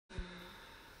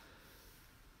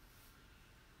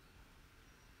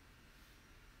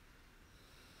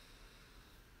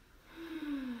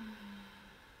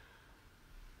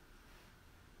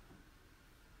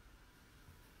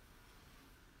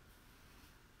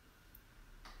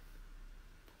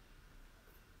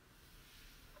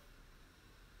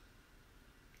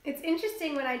It's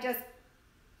interesting when I just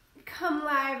come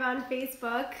live on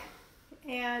Facebook,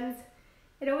 and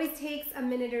it always takes a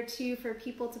minute or two for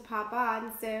people to pop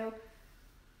on, so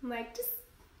I'm like, just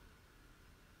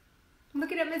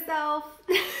looking at myself.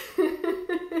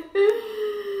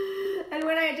 And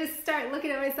when I just start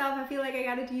looking at myself, I feel like I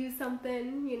gotta do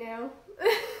something, you know?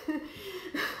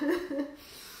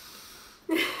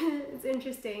 It's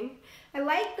interesting. I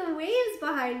like the waves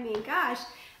behind me. Gosh,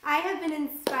 I have been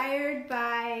inspired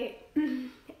by,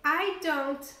 I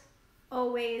don't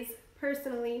always,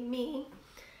 personally,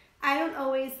 I don't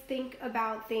always think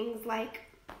about things like,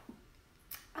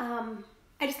 I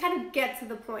just kind of get to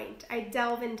the point. I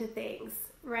delve into things,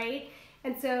 right?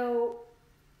 And so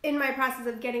in my process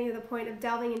of getting to the point of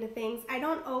delving into things, I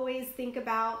don't always think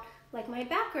about like my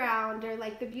background or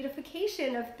like the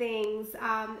beautification of things.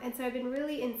 And so I've been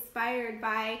really inspired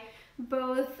by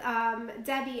both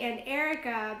Debbie and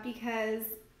Erica, because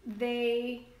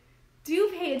they do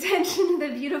pay attention to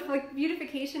the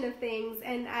beautification of things,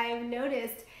 and I've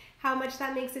noticed how much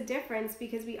that makes a difference,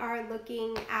 because you are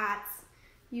looking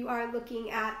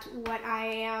at what I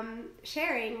am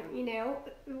sharing, you know,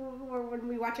 or when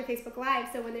we watch a Facebook Live.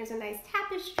 So when there's a nice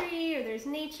tapestry or there's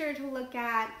nature to look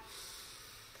at,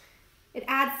 it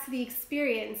adds to the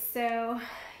experience. So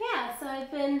yeah, so I've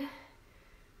been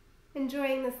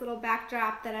enjoying this little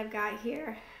backdrop that I've got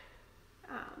here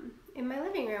in my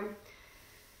living room.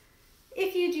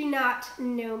 If you do not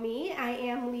know me, I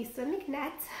am Lisa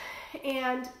McNett,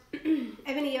 and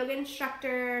I've been a yoga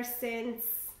instructor since,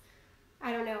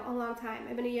 I don't know, a long time.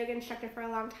 I've been a yoga instructor for a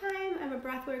long time. I'm a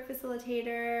breathwork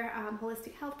facilitator,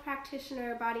 holistic health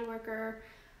practitioner, body worker,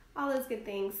 all those good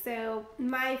things. So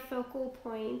my focal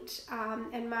point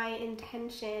and my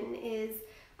intention is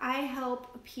I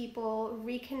help people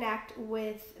reconnect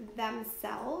with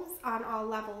themselves on all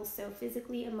levels, so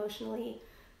physically, emotionally,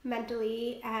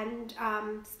 mentally, and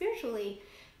spiritually.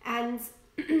 And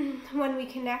when we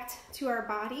connect to our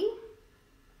body,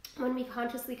 when we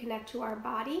consciously connect to our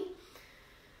body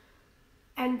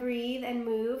and breathe and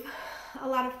move, a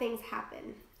lot of things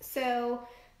happen. So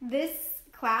this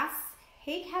class,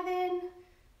 hey Kevin,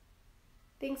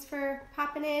 thanks for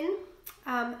popping in.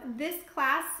 This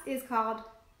class is called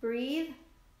Breathe,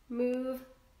 Move,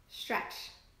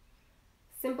 Stretch.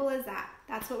 Simple as that.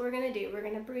 That's what we're gonna do. We're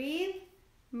gonna breathe,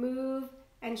 move,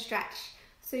 and stretch.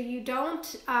 So you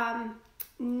don't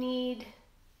need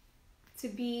to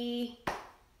be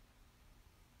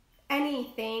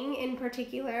anything in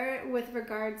particular with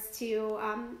regards to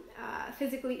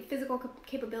physical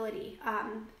capability.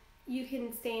 You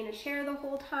can stay in a chair the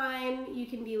whole time. You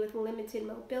can be with limited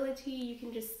mobility. You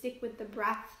can just stick with the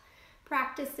breath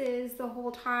practices the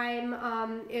whole time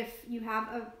if you have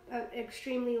a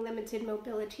extremely limited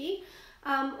mobility,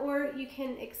 or you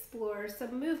can explore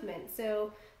some movement.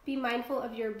 So be mindful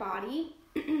of your body,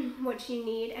 what you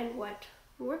need, and what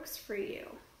works for you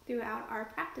throughout our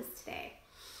practice today.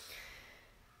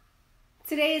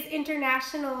 Today is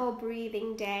International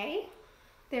Breathing Day.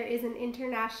 There is an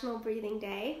International Breathing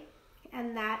Day,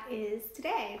 and that is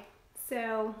today.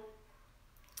 So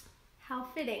how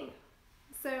fitting.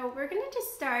 So we're going to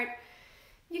just start.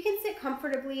 You can sit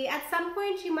comfortably. At some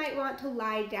point you might want to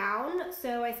lie down.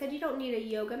 So I said you don't need a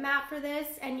yoga mat for this,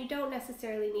 and you don't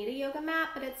necessarily need a yoga mat,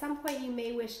 but at some point you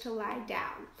may wish to lie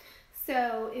down.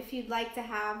 So if you'd like to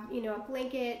have, you know, a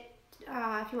blanket,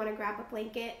 if you want to grab a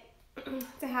blanket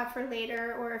to have for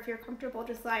later, or if you're comfortable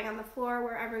just lying on the floor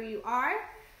wherever you are,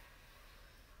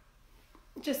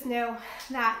 just know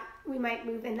that we might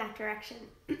move in that direction.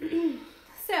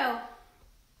 So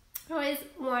I always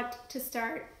want to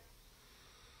start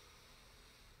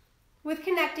with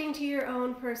connecting to your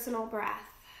own personal breath.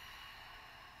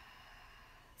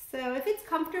 So if it's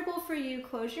comfortable for you,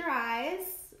 close your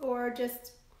eyes, or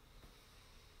just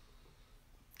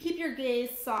keep your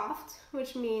gaze soft,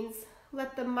 which means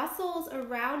let the muscles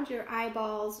around your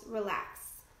eyeballs relax.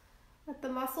 Let the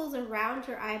muscles around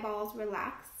your eyeballs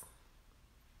relax.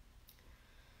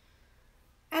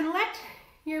 And let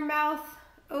your mouth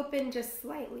open just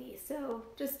slightly. So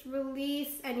just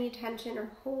release any tension or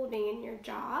holding in your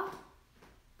jaw.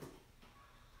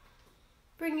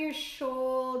 Bring your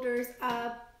shoulders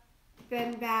up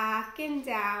and back and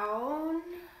down.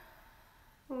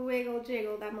 Wiggle,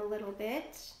 jiggle them a little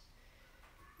bit.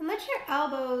 And let your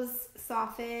elbows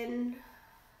soften.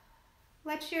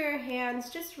 Let your hands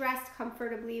just rest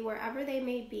comfortably wherever they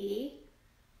may be.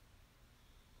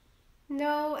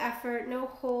 No effort, no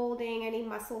holding any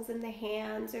muscles in the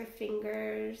hands or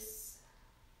fingers.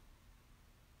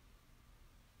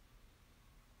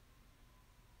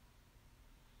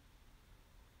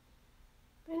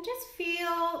 And And just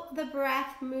feel the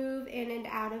breath move in and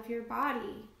out of your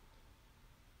body.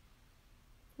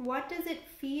 What does it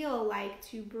feel like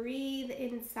to breathe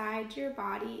inside your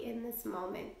body in this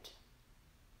moment?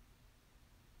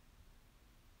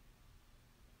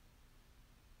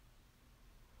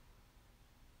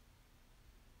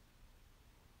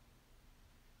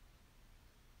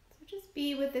 So just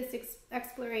be with this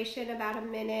exploration about a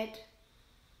minute,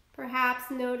 perhaps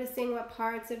noticing what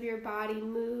parts of your body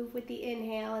move with the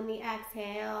inhale and the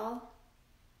exhale.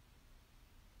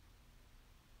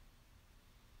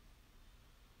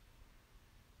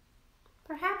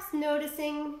 Perhaps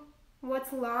noticing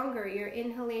what's longer, your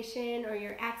inhalation or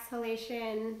your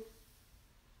exhalation.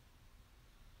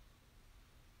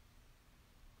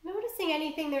 Noticing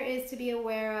anything there is to be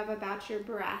aware of about your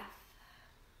breath.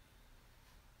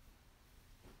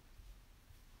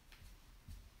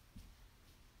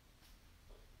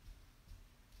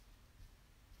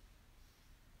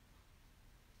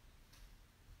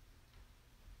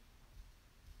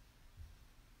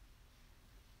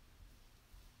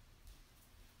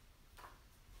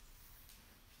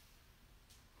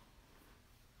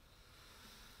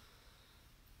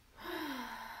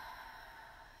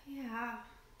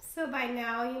 So by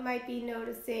now you might be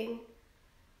noticing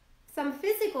some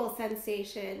physical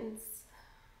sensations.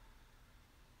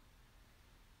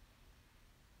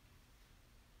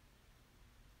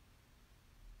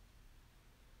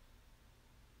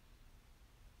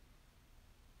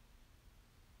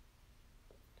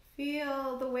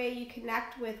 Feel the way you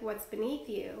connect with what's beneath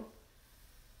you.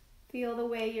 Feel the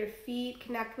way your feet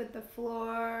connect with the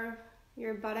floor,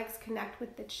 your buttocks connect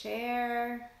with the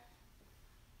chair.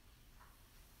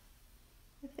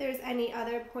 If there's any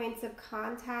other points of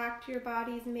contact your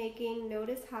body's making,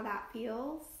 notice how that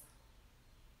feels.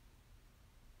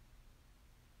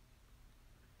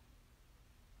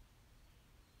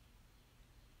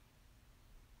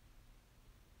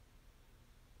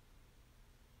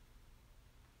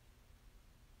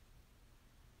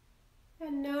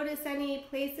 And notice any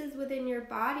places within your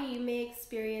body you may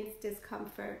experience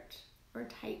discomfort or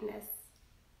tightness.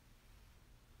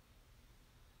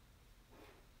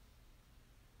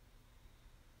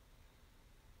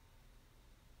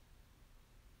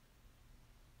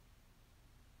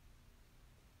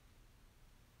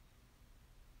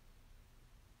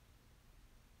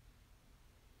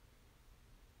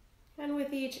 And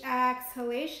with each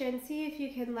exhalation, see if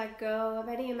you can let go of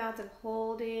any amount of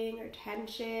holding or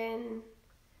tension.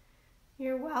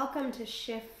 You're welcome to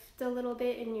shift a little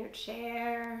bit in your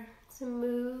chair, to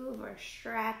move or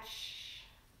stretch.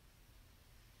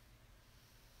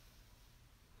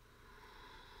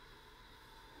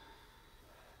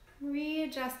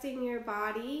 Readjusting your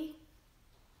body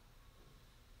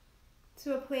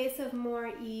to a place of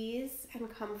more ease and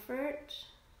comfort.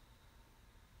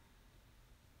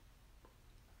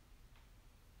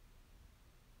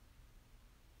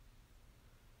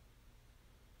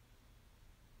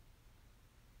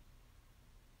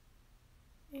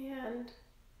 And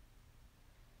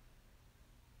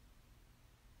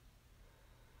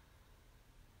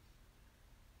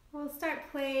we'll start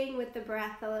playing with the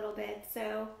breath a little bit.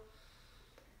 So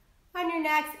on your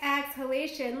next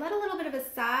exhalation, let a little bit of a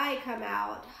sigh come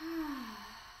out,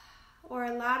 or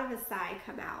a lot of a sigh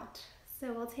come out.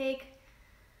 So we'll take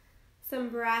some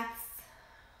breaths,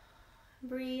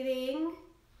 breathing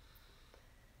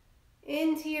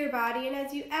into your body, and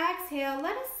as you exhale,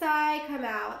 let a sigh come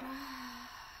out.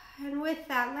 And with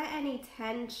that, let any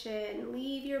tension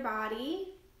leave your body.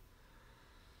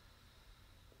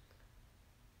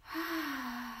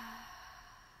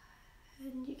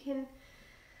 And you can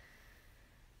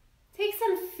take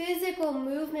some physical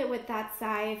movement with that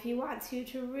sigh if you want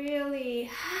to really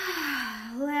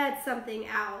let something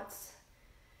out.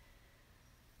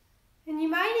 And you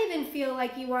might even feel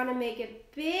like you want to make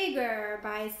it bigger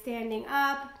by standing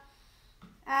up,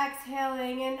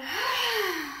 exhaling, and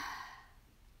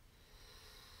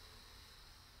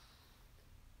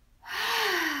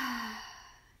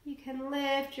you can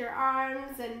lift your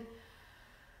arms and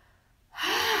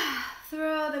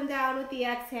throw them down with the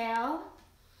exhale.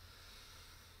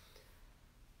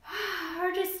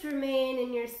 Or just remain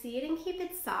in your seat and keep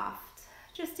it soft.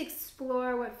 Just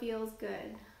explore what feels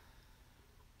good.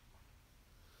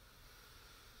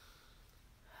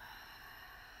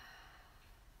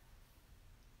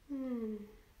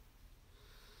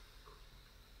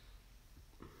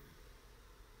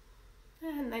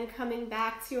 And then coming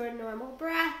back to your normal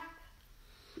breath.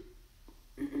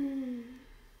 Coming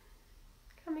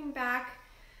back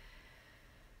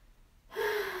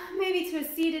maybe to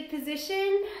a seated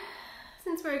position,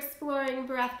 since we're exploring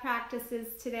breath practices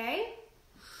today.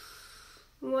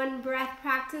 One breath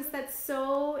practice that's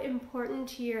so important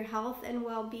to your health and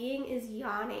well-being is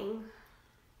yawning.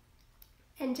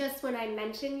 And just when I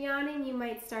mention yawning, you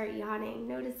might start yawning.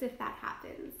 Notice if that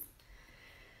happens.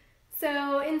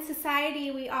 So in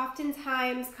society, we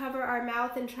oftentimes cover our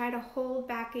mouth and try to hold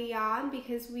back a yawn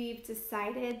because we've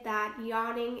decided that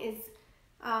yawning is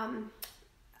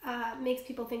makes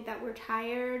people think that we're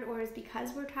tired, or is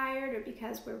because we're tired or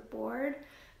because we're bored.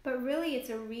 But really, it's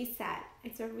a reset.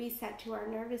 It's a reset to our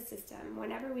nervous system.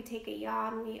 Whenever we take a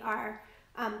yawn, we are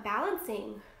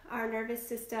balancing our nervous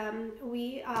system.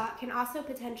 We can also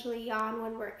potentially yawn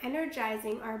when we're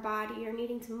energizing our body or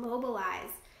needing to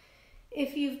mobilize.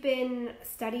 If you've been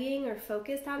studying or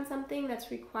focused on something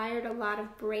that's required a lot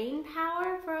of brain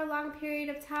power for a long period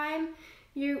of time,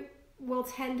 you will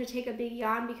tend to take a big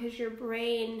yawn because your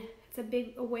brain, it's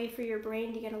a way for your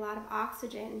brain to get a lot of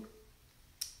oxygen.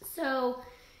 So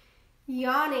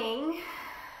yawning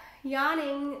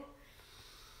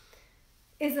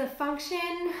is a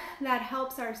function that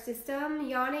helps our system.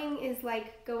 Yawning is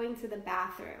like going to the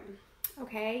bathroom,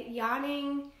 okay?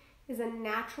 Yawning is a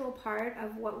natural part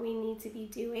of what we need to be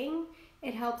doing.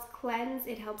 It helps cleanse,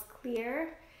 it helps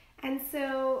clear. And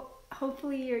so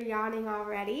hopefully you're yawning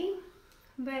already.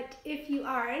 But if you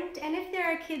aren't, and if there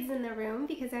are kids in the room,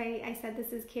 because I said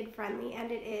this is kid friendly,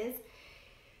 and it is,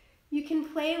 you can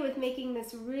play with making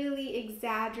this really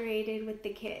exaggerated with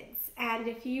the kids. And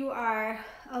if you are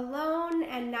alone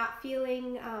and not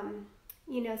feeling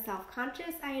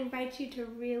self-conscious, I invite you to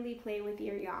really play with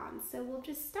your yawns. So we'll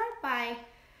just start by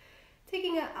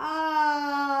taking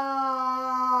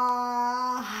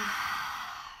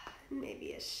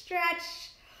maybe a stretch,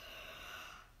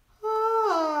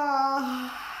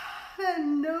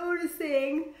 and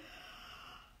noticing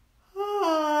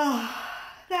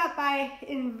that by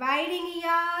inviting a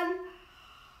yawn,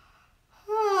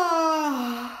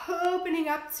 opening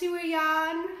up to a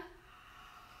yawn,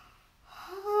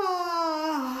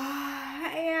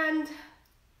 and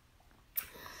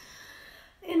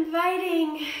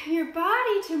inviting your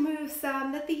body to move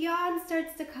some, that the yawn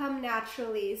starts to come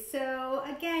naturally. So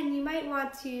again, you might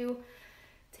want to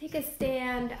take a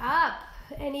stand up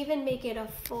and even make it a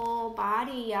full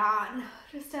body yawn.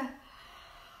 Just a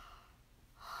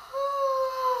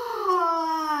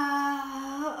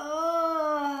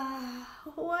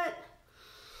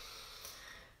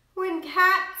when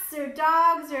cats or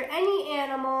dogs or any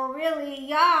animal really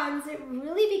yawns, it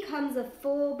really becomes a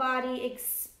full body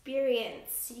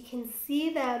experience. You can see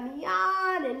them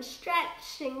yawn and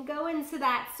stretch and go into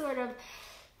that sort of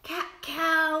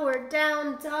cat-cow or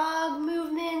down-dog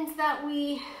movement that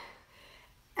we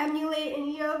emulate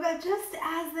in yoga just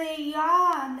as they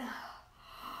yawn.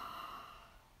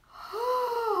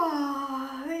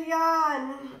 The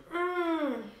yawn.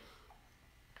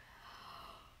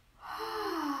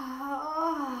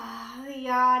 The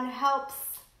yawn helps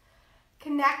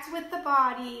connect with the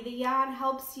body. The yawn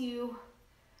helps you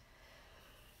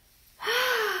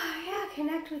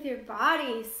connect with your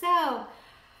body. So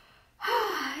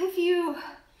if you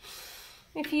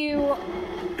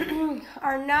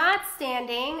are not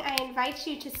standing, I invite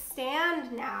you to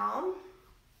stand now.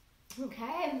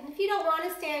 Okay, if you don't want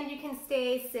to stand, you can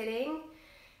stay sitting.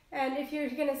 And if you're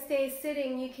going to stay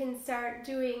sitting, you can start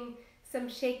doing some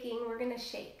shaking. We're going to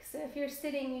shake. So if you're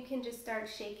sitting, you can just start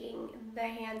shaking the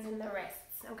hands and the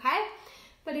wrists, okay?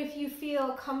 But if you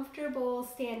feel comfortable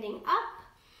standing up,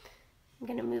 I'm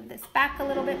going to move this back a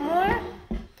little bit more.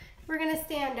 We're going to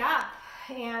stand up,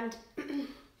 and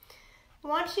I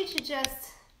want you to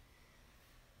just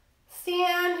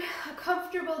stand a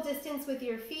comfortable distance with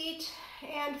your feet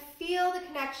and feel the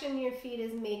connection your feet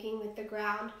is making with the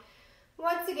ground.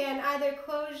 Once again, either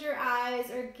close your eyes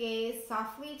or gaze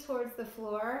softly towards the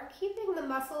floor, keeping the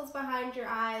muscles behind your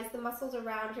eyes, the muscles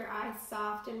around your eyes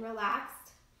soft and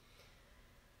relaxed.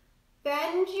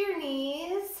 Bend your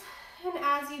knees, and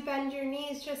as you bend your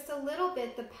knees just a little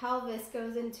bit, the pelvis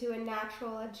goes into a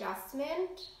natural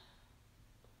adjustment.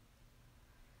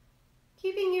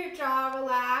 Keeping your jaw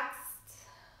relaxed.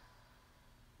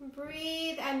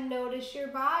 Breathe and notice your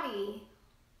body.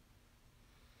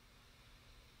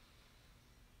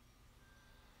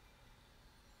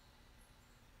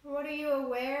 What are you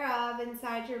aware of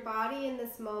inside your body in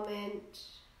this moment?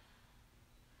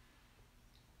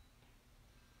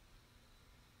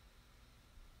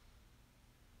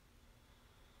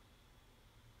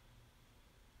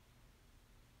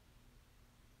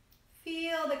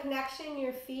 Feel the connection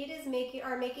your feet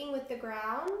are making with the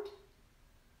ground.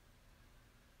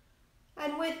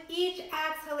 And with each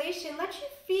exhalation, let your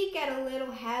feet get a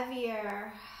little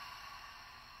heavier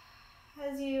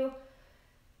as you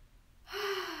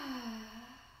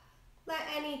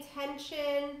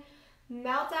tension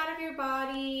melt out of your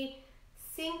body,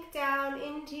 sink down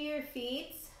into your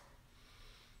feet,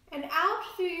 and out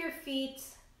through your feet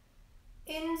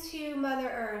into Mother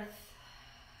Earth.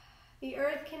 The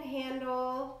earth can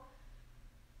handle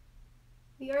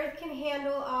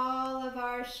all of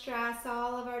our stress,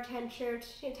 all of our tension.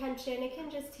 It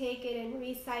can just take it and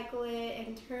recycle it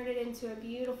and turn it into a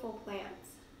beautiful plant.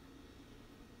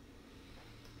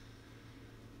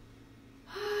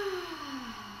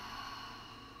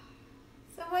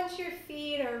 So once your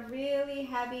feet are really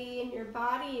heavy and your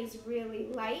body is really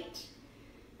light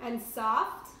and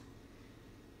soft,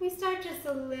 we start just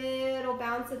a little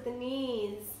bounce at the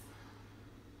knees.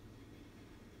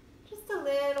 Just a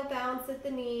little bounce at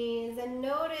the knees, and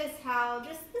notice how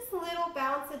just this little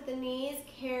bounce at the knees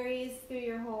carries through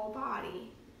your whole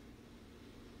body.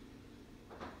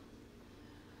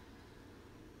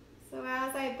 So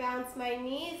as I bounce my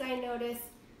knees, I notice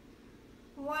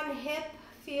one hip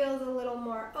feels a little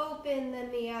more open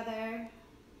than the other.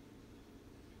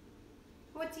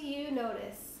 What do you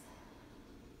notice?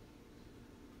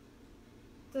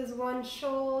 Does one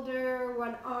shoulder,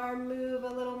 one arm move a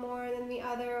little more than the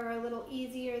other or a little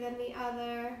easier than the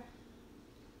other?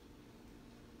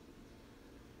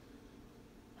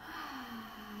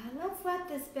 And let's let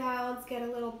this bounce get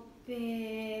a little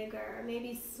bigger.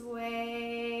 Maybe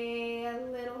sway a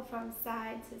little from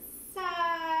side to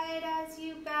side as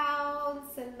you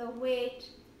bounce, and the weight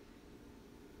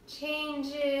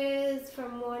changes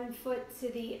from one foot to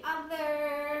the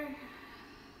other.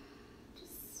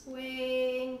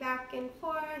 Swaying back and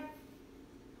forth.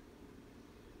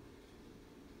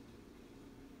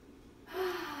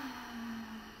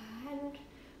 And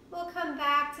we'll come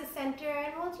back to center,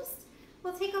 and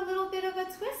we'll take a little bit of a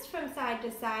twist from side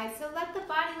to side. So let the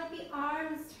body, let the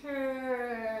arms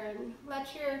turn. Let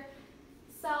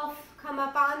yourself come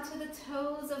up onto the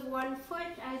toes of one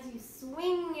foot as you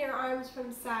swing your arms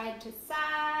from side to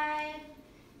side.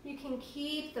 You can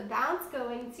keep the bounce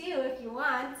going too if you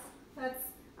want. That's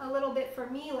a little bit for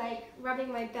me like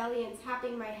rubbing my belly and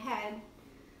tapping my head.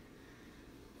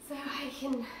 So I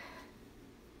can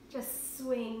just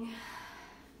swing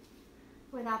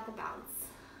without the bounce.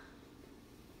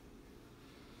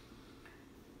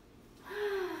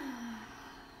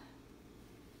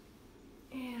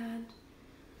 And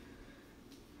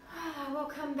we'll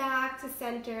come back to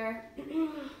center.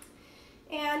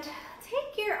 And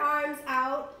take your arms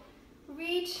out,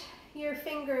 reach your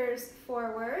fingers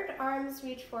forward, arms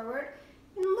reach forward,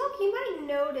 and look, you might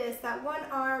notice that one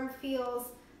arm feels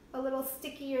a little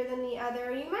stickier than the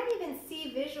other. You might even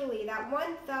see visually that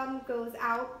one thumb goes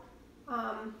out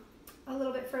a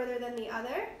little bit further than the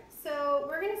other. So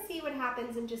we're going to see what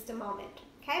happens in just a moment,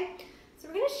 okay? So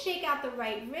we're going to shake out the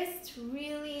right wrist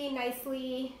really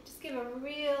nicely. Just give a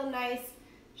real nice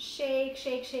shake,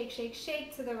 shake, shake, shake,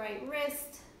 shake to the right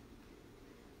wrist.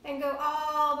 And go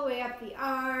all the way up the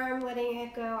arm, letting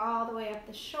it go all the way up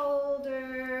the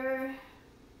shoulder.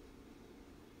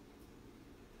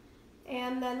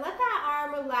 And then let that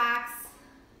arm relax.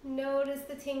 Notice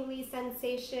the tingly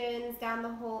sensations down the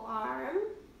whole arm.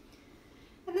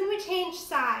 And then we change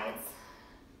sides.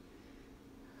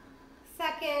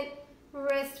 Second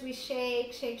wrist, we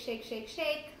shake, shake, shake, shake,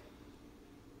 shake.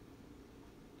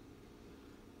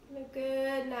 And a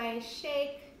good, nice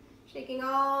shake. Shaking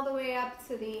all the way up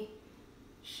to the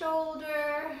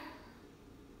shoulder.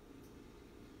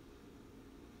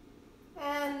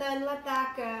 And then let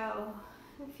that go.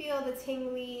 And feel the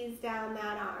tinglies down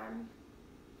that arm.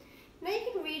 Now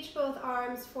you can reach both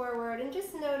arms forward and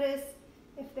just notice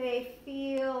if they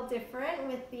feel different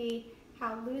with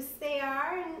how loose they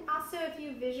are, and also if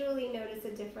you visually notice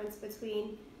a difference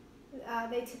between,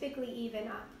 they typically even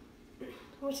up,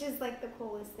 which is like the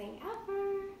coolest thing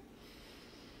ever.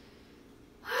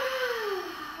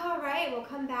 All right, we'll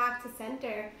come back to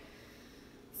center.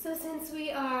 So since we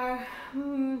are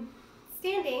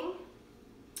standing,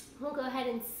 we'll go ahead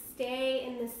and stay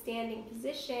in the standing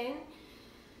position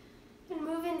and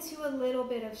move into a little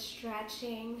bit of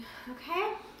stretching,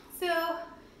 okay? So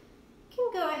you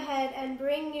can go ahead and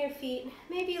bring your feet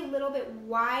maybe a little bit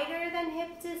wider than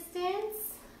hip distance,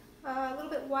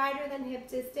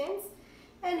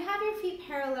 and have your feet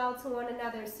parallel to one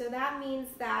another. So that means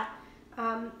that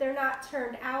they're not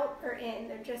turned out or in,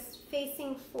 they're just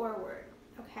facing forward,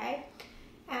 okay?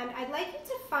 And I'd like you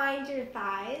to find your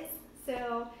thighs,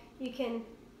 so you can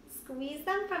squeeze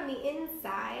them from the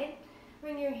inside,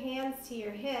 bring your hands to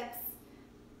your hips,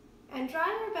 and draw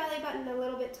your belly button a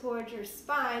little bit towards your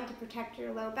spine to protect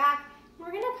your low back. And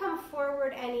we're gonna come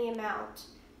forward any amount.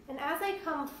 And as I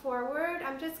come forward,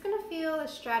 I'm just gonna feel a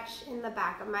stretch in the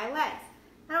back of my legs.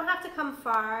 I don't have to come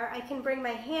far. I can bring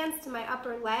my hands to my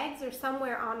upper legs or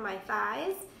somewhere on my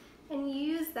thighs and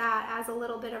use that as a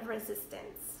little bit of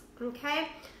resistance, okay?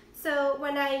 So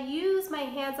when I use my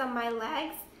hands on my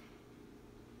legs,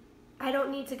 I don't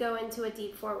need to go into a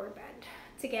deep forward bend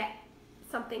to get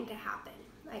something to happen.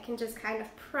 I can just kind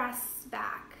of press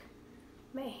back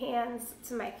my hands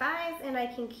to my thighs, and I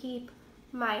can keep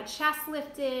my chest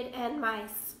lifted and my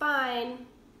spine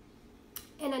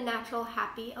in a natural,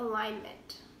 happy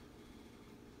alignment.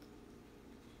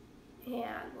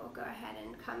 And we'll go ahead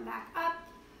and come back up.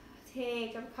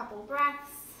 Take a couple breaths.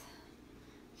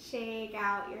 Shake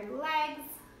out your legs.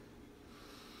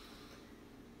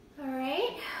 All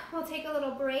right, we'll take a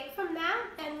little break from that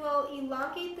and we'll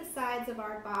elongate the sides of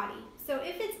our body. So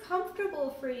if it's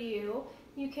comfortable for you,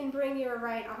 you can bring your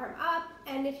right arm up,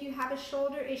 and if you have a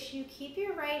shoulder issue, keep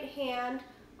your right hand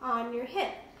on your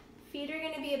hip. Feet are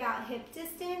going to be about hip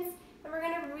distance, and we're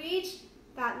going to reach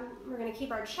that, we're going to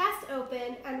keep our chest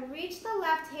open and reach the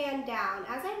left hand down.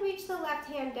 As I reach the left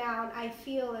hand down, I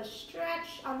feel a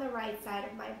stretch on the right side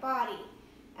of my body.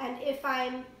 And if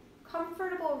I'm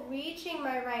comfortable reaching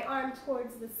my right arm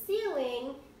towards the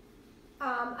ceiling,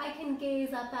 I can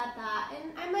gaze up at that,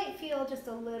 and I might feel just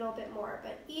a little bit more,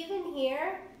 but even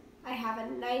here, I have a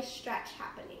nice stretch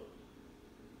happening.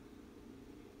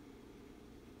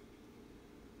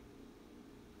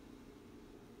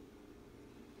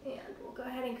 And we'll go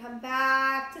ahead and come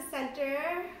back to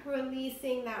center,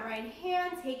 releasing that right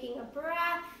hand, taking a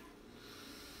breath.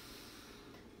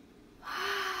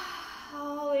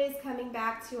 Always coming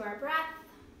back to our breath.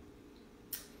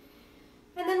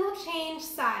 And then we'll change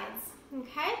sides,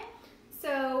 okay?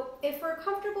 So if we're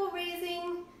comfortable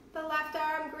raising the left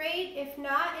arm, great. If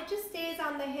not, it just stays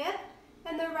on the hip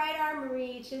and the right arm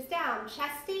reaches down.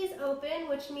 Chest stays open,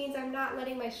 which means I'm not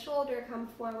letting my shoulder come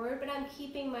forward, but I'm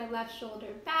keeping my left shoulder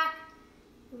back,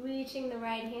 reaching the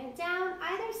right hand down,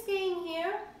 either staying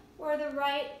here or the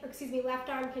left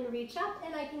arm can reach up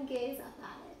and I can gaze up at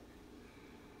it.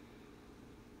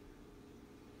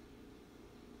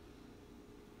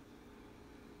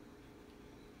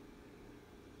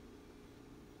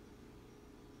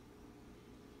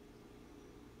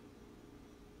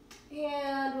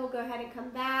 And we'll go ahead and come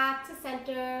back to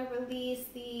center, release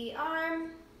the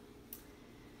arm.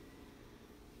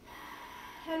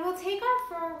 And we'll take our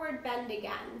forward bend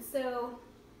again. So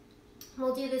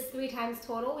we'll do this 3 times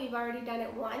total. We've already done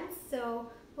it once,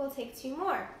 so we'll take 2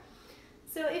 more.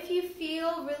 So if you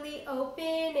feel really open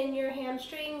in your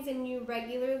hamstrings and you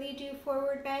regularly do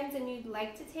forward bends and you'd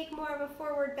like to take more of a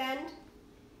forward bend,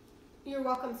 you're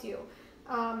welcome to.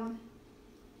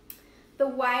 The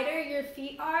wider your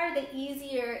feet are, the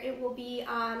easier it will be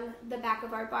on the back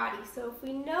of our body. So if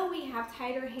we know we have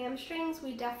tighter hamstrings,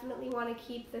 we definitely want to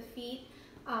keep the feet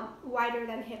wider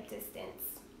than hip distance,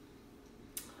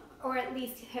 or at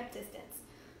least hip distance.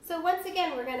 So once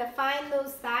again, we're going to find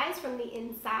those thighs from the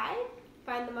inside,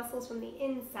 find the muscles from the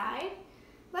inside.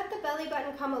 Let the belly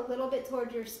button come a little bit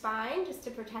toward your spine just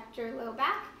to protect your low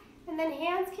back, and then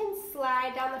hands can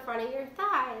slide down the front of your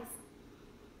thighs.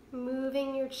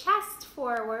 Moving your chest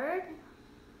forward,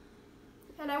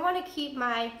 and I want to keep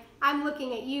I'm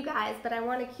looking at you guys, but you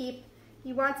want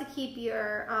to keep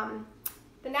your,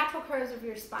 the natural curves of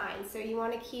your spine. So you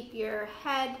want to keep your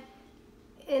head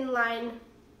in line,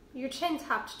 your chin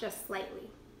tucked just slightly.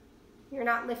 You're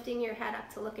not lifting your head up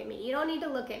to look at me. You don't need to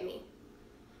look at me.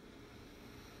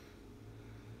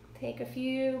 Take a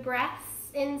few breaths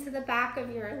into the back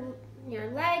of your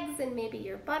legs and maybe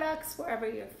your buttocks, wherever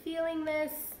you're feeling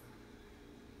this.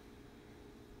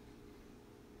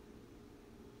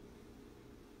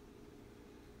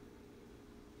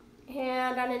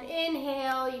 And on an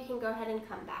inhale, you can go ahead and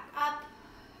come back up.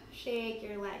 Shake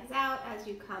your legs out as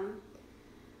you come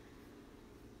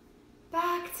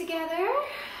back together.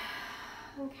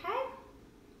 Okay.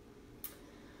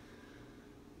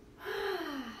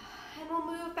 And we'll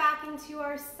move back into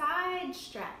our side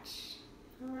stretch.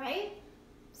 All right.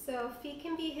 So feet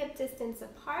can be hip distance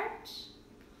apart.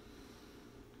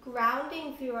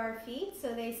 Grounding through our feet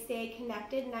so they stay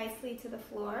connected nicely to the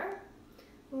floor.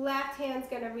 Left hand's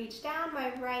going to reach down,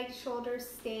 my right shoulder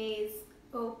stays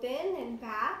open and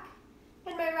back,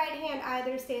 and my right hand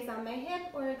either stays on my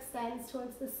hip or extends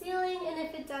towards the ceiling, and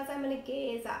if it does, I'm going to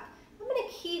gaze up. I'm going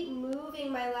to keep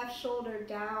moving my left shoulder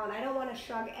down. I don't want to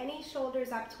shrug any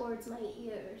shoulders up towards my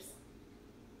ears.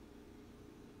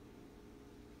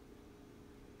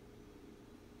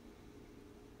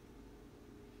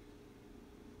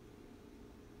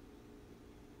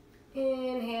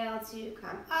 Inhale to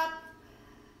come up.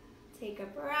 Take a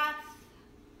breath.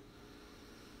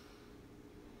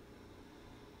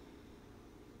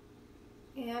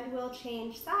 And we'll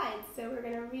change sides. So we're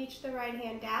going to reach the right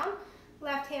hand down.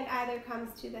 Left hand either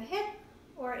comes to the hip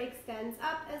or extends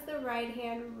up as the right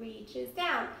hand reaches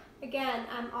down. Again,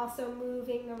 I'm also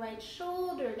moving the right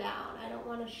shoulder down. I don't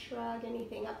want to shrug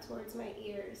anything up towards my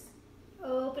ears.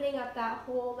 Opening up that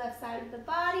whole left side of the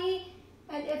body.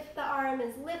 And if the arm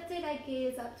is lifted, I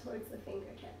gaze up towards the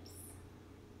fingertips.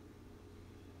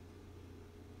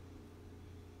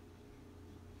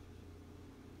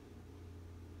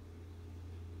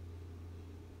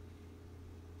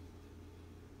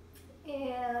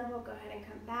 And we'll go ahead and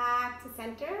come back to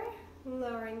center,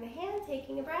 lowering the hand,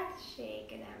 taking a breath,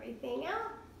 shaking everything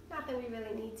out. Not that we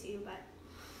really need to, but.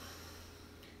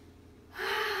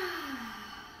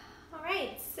 All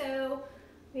right, so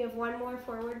we have one more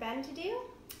forward bend to do.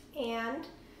 And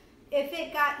if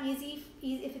it got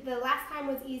if the last time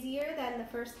was easier than the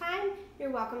first time,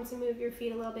 you're welcome to move your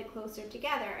feet a little bit closer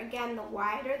together. Again, the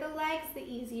wider the legs, the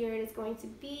easier it is going to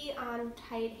be on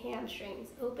tight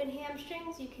hamstrings. Open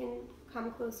hamstrings, you can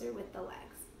come closer with the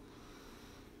legs.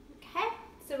 Okay,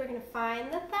 so we're going to find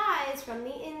the thighs from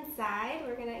the inside.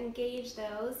 We're going to engage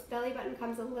those. Belly button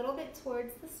comes a little bit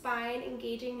towards the spine,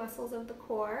 engaging muscles of the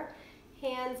core.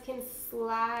 Hands can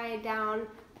slide down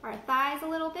our thighs a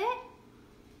little bit,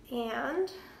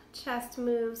 and chest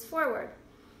moves forward.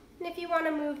 And if you want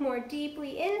to move more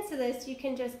deeply into this, you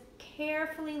can just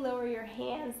carefully lower your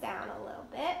hands down a little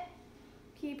bit.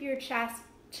 Keep your chest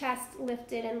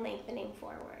lifted and lengthening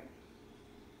forward.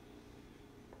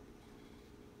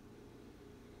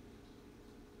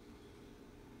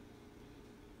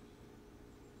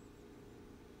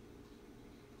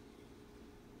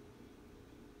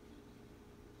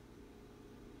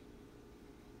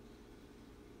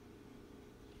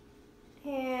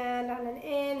 And on an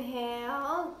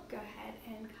inhale, go ahead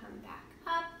and come back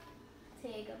up.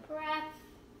 Take a breath.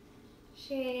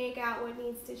 Shake out what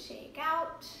needs to shake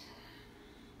out.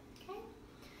 Okay.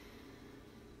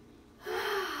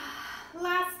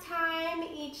 Last time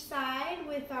each side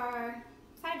with our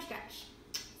side stretch.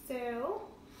 So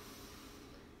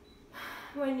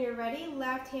when you're ready,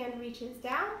 left hand reaches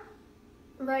down.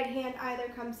 Right hand either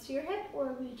comes to your hip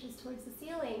or reaches towards the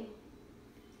ceiling.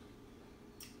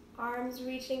 Arms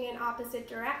reaching in opposite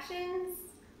directions,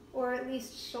 or at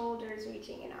least shoulders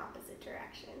reaching in opposite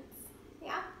directions.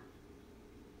 Yeah?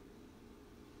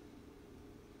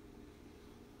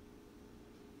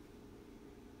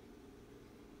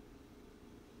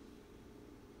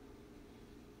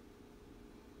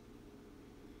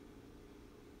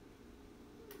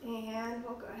 And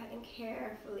we'll go ahead and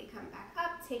carefully come back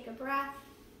up, take a breath.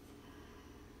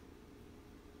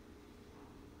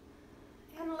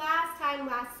 And last time,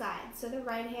 last side. So the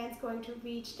right hand's going to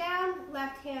reach down,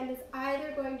 left hand is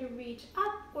either going to reach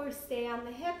up or stay on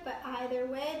the hip, but either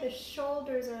way, the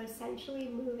shoulders are essentially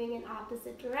moving in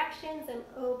opposite directions and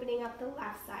opening up the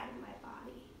left side of my body.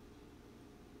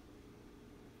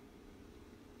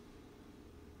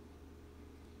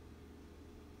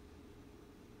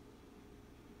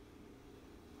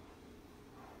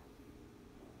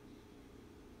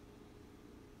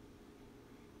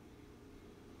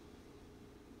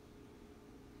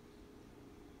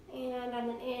 And on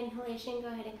an inhalation, go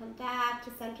ahead and come back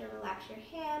to center, relax your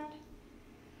hand.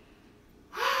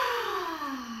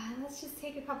 Let's just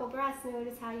take a couple breaths,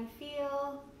 notice how you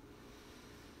feel.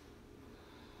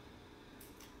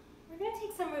 We're going to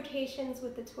take some rotations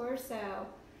with the torso.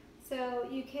 So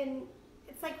you can,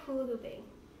 it's like hula hooping.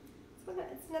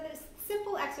 It's another,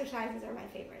 simple exercises are my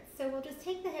favorites. So we'll just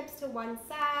take the hips to one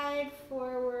side,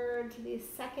 forward to the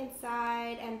second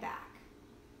side, and back.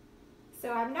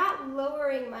 So I'm not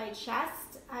lowering my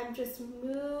chest, I'm just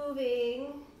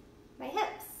moving my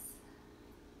hips.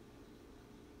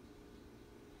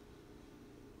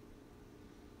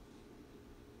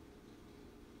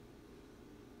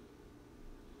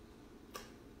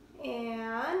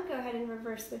 And go ahead and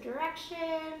reverse the direction.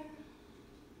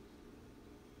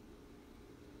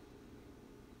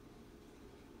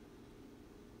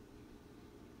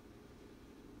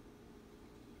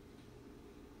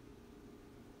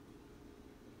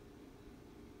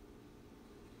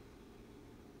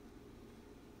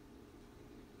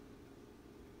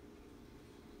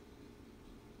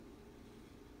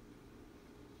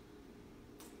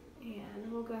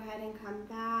 And we'll go ahead and come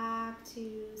back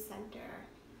to center.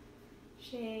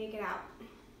 Shake it out.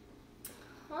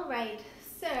 All right,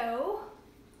 so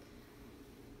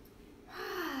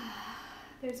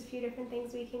there's a few different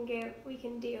things we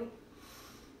can do.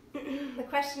 The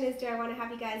question is, do I want to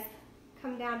have you guys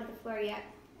come down to the floor yet?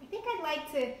 I think I'd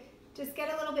like to just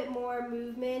get a little bit more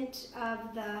movement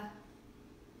of the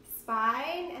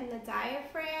spine and the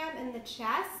diaphragm and the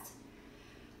chest.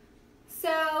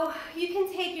 So you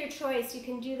can take your choice. You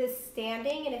can do this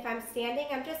standing, and if I'm standing,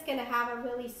 I'm just gonna have a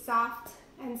really soft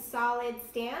and solid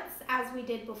stance as we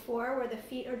did before, where the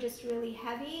feet are just really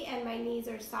heavy and my knees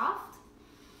are soft.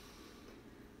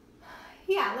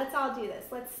 Yeah, let's all do this.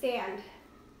 Let's stand.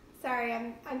 Sorry,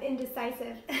 I'm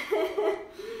indecisive.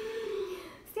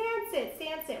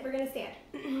 Stand, sit. We're gonna stand.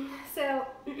 So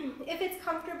if it's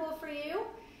comfortable for you,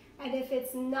 and if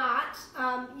it's not,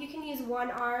 you can use one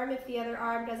arm if the other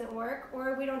arm doesn't work,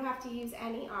 or we don't have to use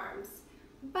any arms.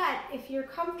 But if you're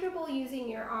comfortable using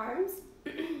your arms,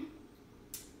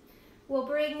 we'll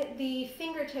bring the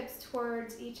fingertips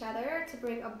towards each other to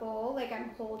bring a bowl, like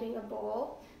I'm holding a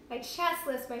bowl. My chest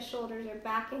lifts, my shoulders are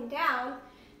backing down.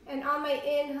 And on my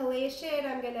inhalation,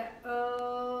 I'm gonna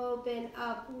open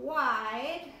up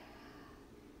wide.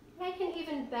 And I can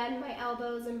even bend my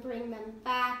elbows and bring them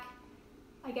back.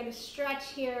 I get a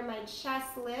stretch here, my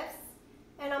chest lifts.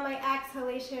 And on my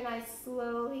exhalation, I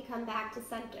slowly come back to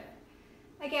center.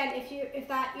 Again, if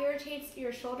that irritates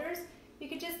your shoulders, you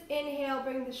could just inhale,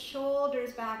 bring the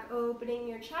shoulders back, opening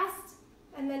your chest,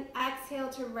 and then exhale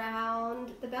to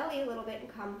round the belly a little bit and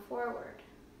come forward.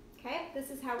 Okay, this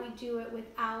is how we do it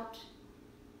without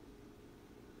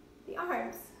the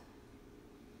arms.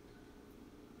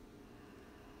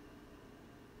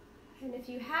 And if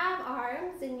you have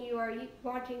arms and you are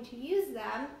wanting to use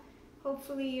them,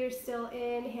 hopefully you're still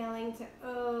inhaling to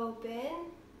open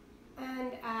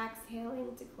and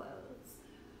exhaling to close.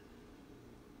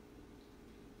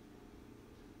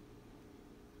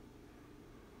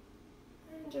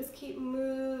 And just keep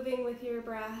moving with your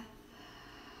breath.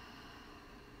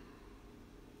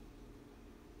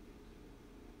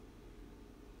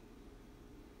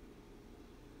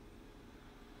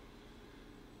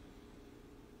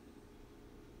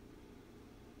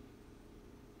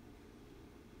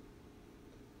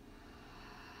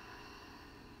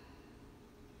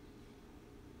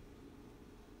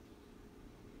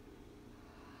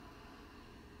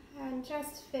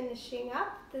 Just finishing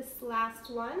up this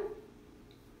last one.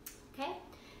 Okay,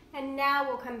 and now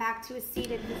we'll come back to a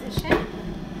seated position.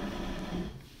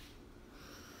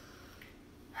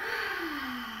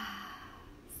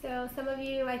 So some of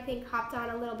you, I think, hopped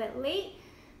on a little bit late.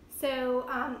 So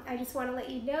I just want to let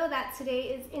you know that today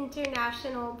is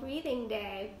International Breathing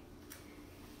Day.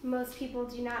 Most people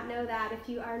do not know that if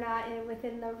you are not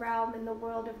within the realm in the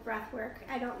world of breath work.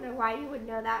 I don't know why you would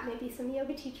know that. Maybe some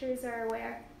yoga teachers are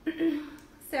aware.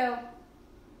 So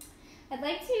I'd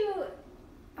like to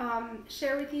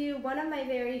share with you one of my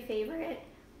very favorite,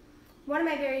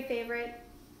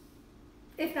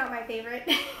 if not my favorite,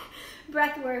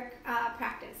 breath work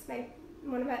practice.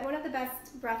 One of the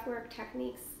best breath work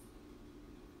techniques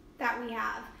that we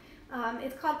have.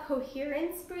 It's called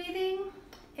coherence breathing.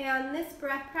 And this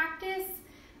breath practice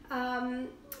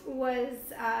was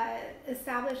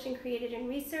established and created and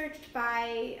researched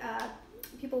by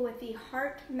people with the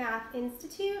HeartMath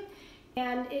Institute,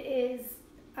 and it is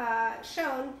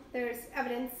shown, there's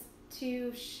evidence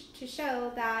to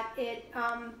show that it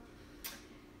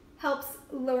helps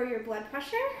lower your blood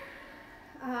pressure,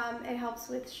 it helps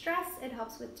with stress, it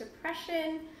helps with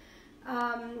depression,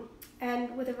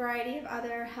 and with a variety of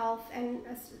other health and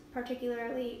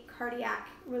particularly cardiac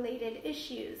related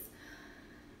issues.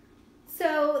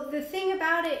 So the thing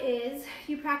about it is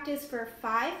you practice for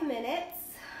 5 minutes,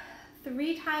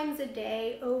 3 times a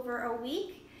day over a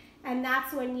week, and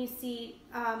that's when you see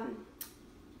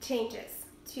changes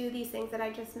to these things that I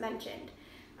just mentioned.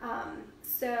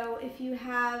 So if you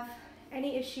have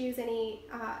any issues, any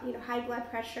high blood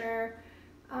pressure,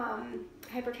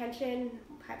 hypertension,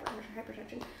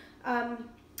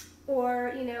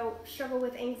 or struggle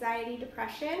with anxiety,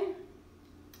 depression,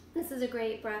 this is a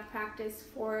great breath practice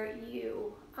for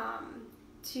you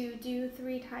to do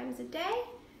 3 times a day,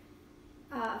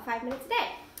 5 minutes a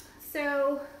day.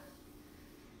 So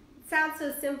it sounds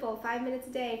so simple, 5 minutes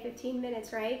a day, 15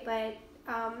 minutes, right? But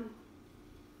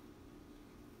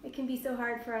it can be so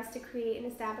hard for us to create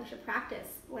and establish a practice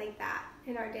like that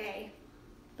in our day.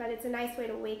 But it's a nice way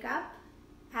to wake up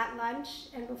at lunch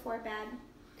and before bed.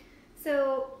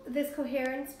 So this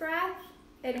coherence breath,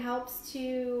 it helps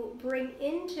to bring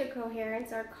into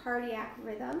coherence our cardiac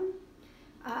rhythm.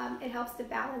 It helps to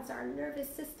balance our nervous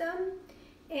system,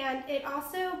 and it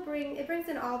also brings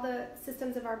in all the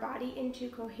systems of our body into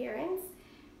coherence.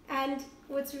 And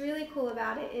what's really cool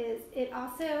about it is it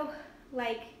also,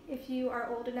 like if you are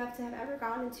old enough to have ever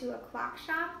gone into a clock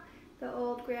shop, the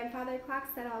old grandfather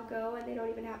clocks that all go and they don't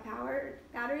even have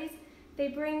batteries, they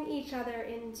bring each other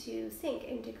into sync,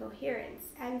 into coherence.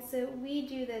 And so we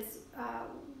do this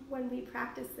when we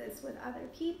practice this with other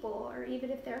people, or even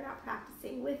if they're not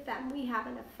practicing with them, we have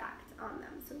an effect on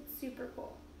them. So it's super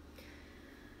cool.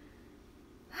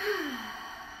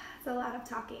 It's a lot of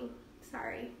talking,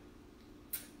 sorry.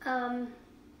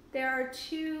 There are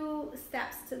 2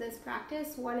 steps to this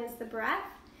practice. One is the breath,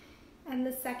 and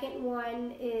the second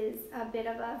one is a bit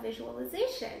of a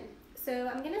visualization. So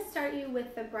I'm going to start you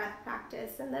with the breath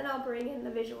practice, and then I'll bring in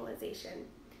the visualization.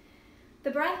 The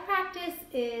breath practice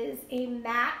is a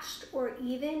matched or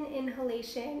even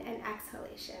inhalation and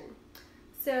exhalation.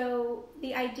 So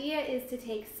the idea is to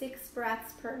take 6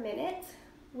 breaths per minute,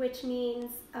 which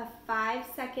means a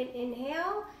 5-second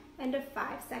inhale and a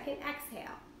 5-second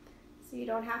exhale. So you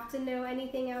don't have to know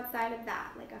anything outside of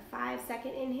that, like a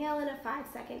 5-second inhale and a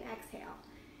 5-second exhale.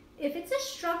 If it's a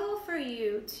struggle for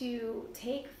you to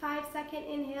take 5-second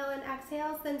inhale and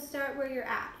exhales, then start where you're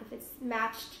at. If it's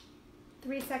matched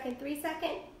 3-second,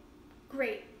 3-second,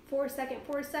 great. 4-second,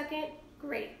 4-second,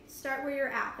 great. Start where you're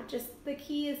at, but just the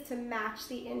key is to match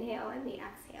the inhale and the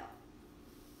exhale.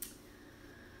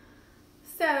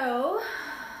 So,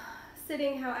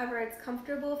 sitting however it's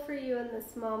comfortable for you in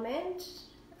this moment.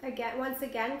 Again, once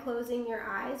again, closing your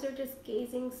eyes or just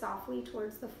gazing softly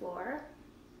towards the floor.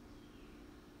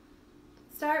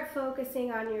 Start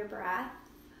focusing on your breath.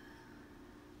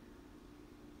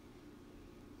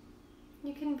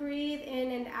 You can breathe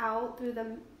in and out through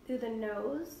the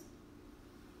nose.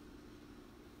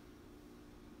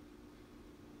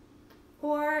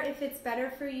 Or if it's better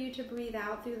for you to breathe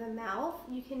out through the mouth,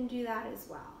 you can do that as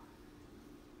well.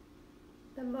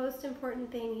 The most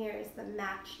important thing here is the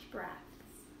matched breaths.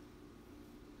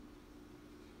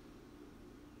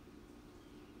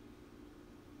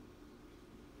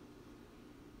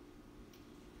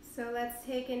 So let's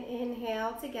take an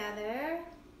inhale together.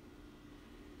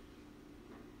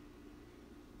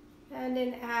 And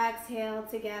an exhale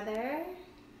together.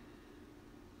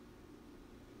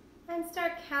 And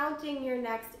start counting your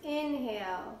next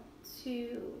inhale.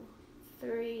 2,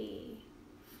 3,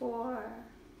 4,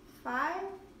 5.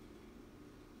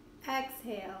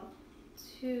 Exhale.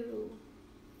 2,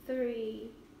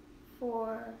 3,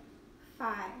 4,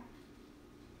 5.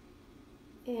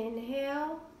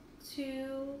 Inhale.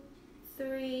 2,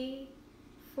 3,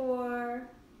 4,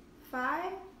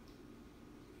 5.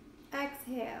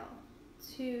 Exhale.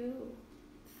 2,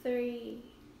 3,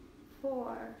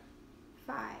 4,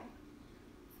 5.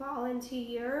 Fall into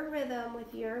your rhythm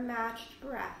with your matched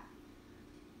breath.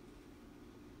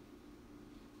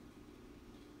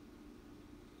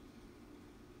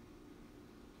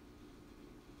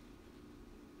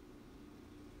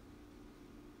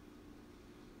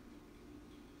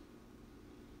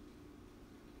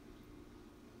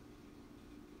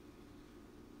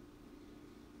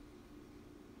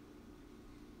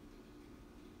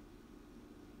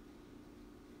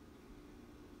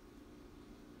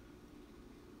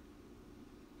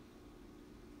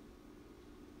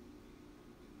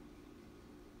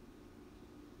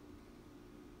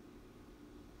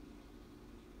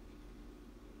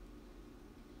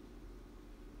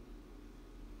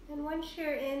 And once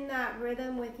you're in that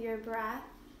rhythm with your breath,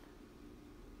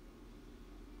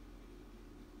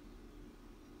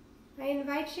 I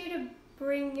invite you to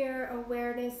bring your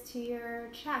awareness to your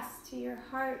chest, to your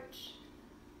heart,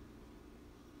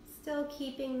 still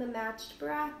keeping the matched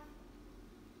breath.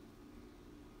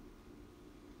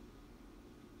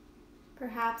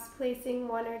 Perhaps placing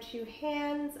 1 or 2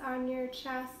 hands on your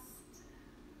chest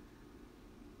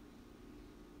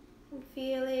and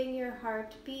feeling your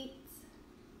heart beat.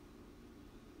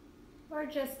 Or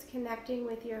just connecting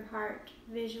with your heart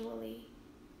visually.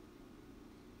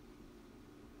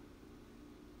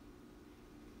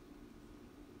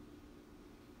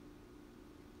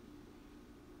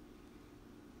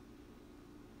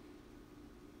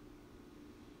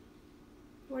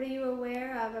 What are you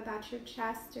aware of about your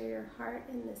chest or your heart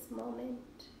in this moment?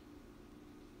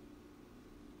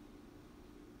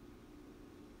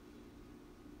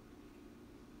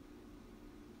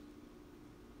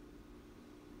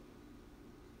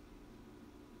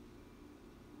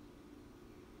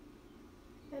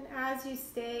 And as you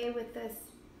stay with this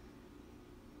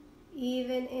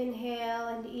even inhale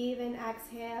and even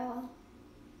exhale,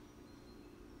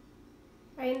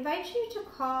 I invite you to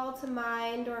call to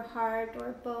mind or heart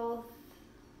or both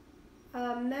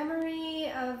a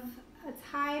memory of a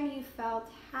time you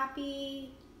felt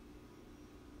happy,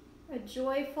 a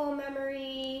joyful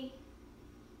memory,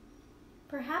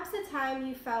 perhaps a time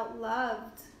you felt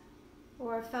loved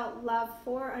or felt love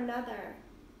for another.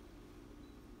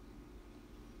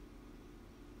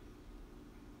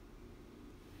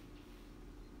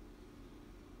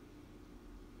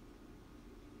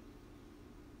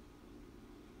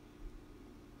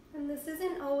 This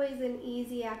isn't always an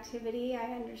easy activity,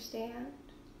 I understand.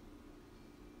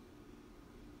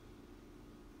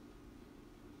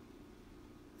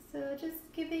 So just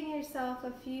giving yourself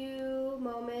a few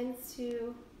moments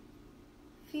to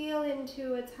feel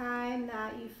into a time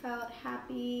that you felt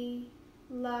happy,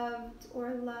 loved,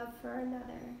 or love for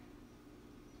another.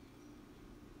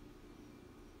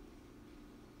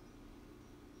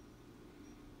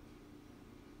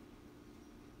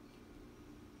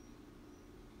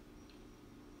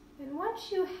 And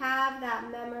once you have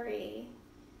that memory,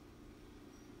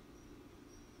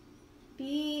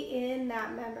 be in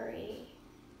that memory.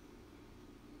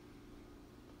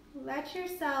 Let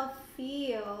yourself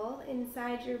feel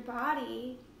inside your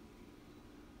body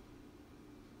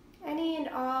any and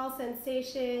all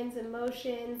sensations,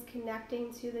 emotions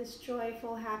connecting to this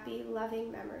joyful, happy,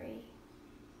 loving memory.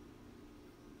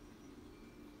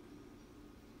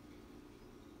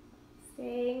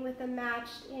 Staying with a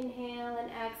matched inhale and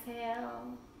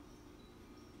exhale.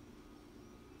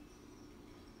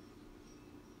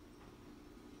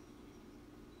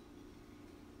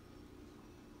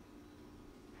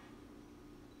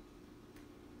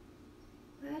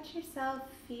 Let yourself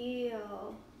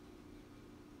feel.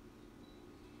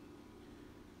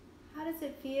 How does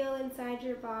it feel inside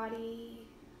your body?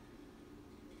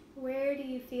 Where do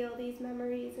you feel these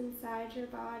memories inside your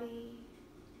body?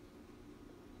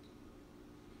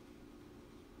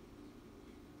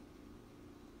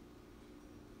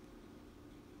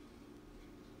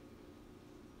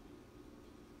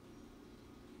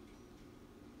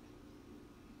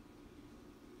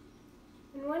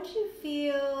 And once you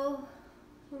feel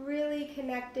really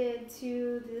connected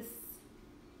to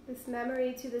this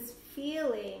memory, to this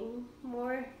feeling,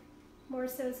 more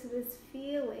so to this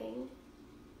feeling,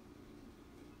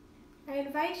 I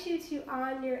invite you to,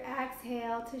 on your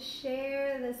exhale, to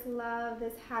share this love,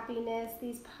 this happiness,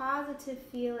 these positive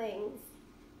feelings,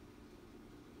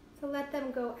 to let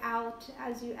them go out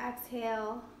as you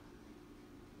exhale,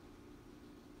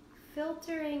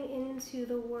 filtering into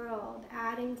the world,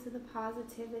 adding to the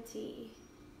positivity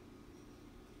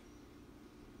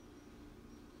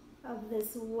of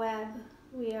this web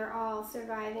we are all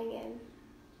surviving in.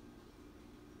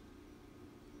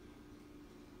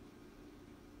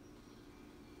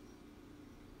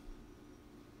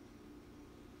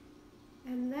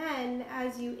 And then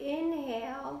as you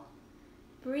inhale,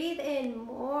 breathe in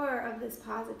more of this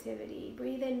positivity.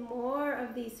 Breathe in more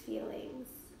of these feelings.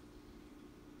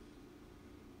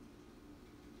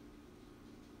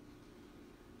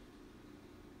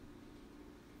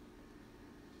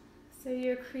 So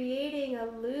you're creating a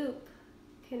loop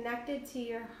connected to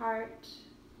your heart.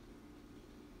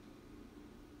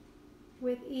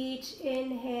 With each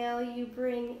inhale, you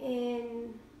bring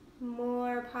in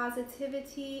more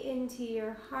positivity into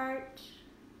your heart.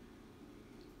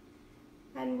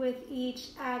 And with each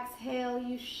exhale,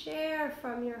 you share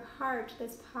from your heart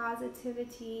this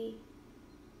positivity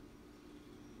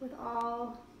with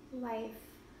all life.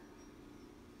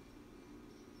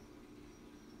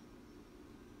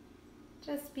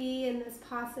 Just be in this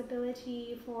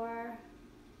possibility for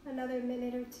another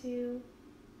minute or two.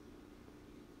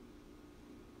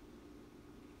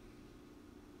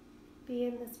 Be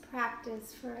in this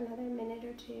practice for another minute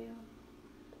or two.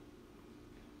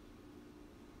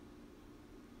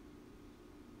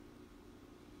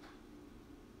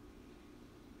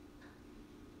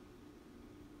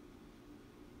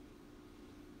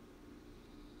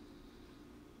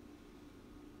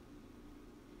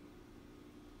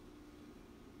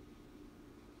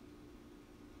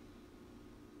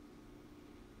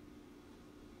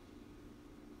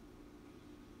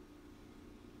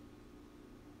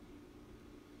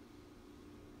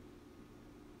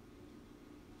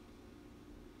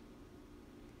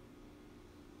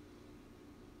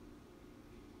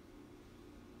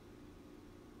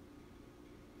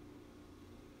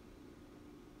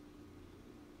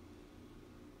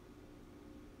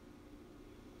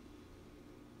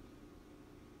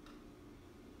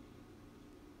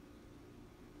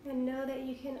 And know that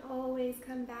you can always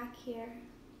come back here.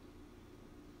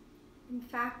 In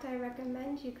fact, I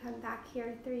recommend you come back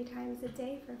here 3 times a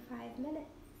day for 5 minutes.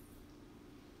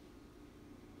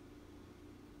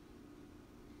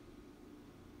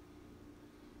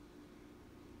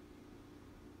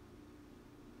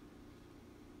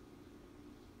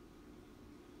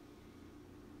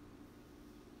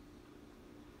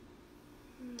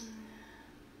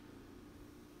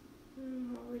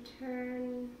 We'll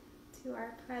return to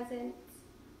our present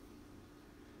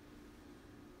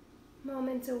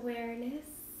moment awareness,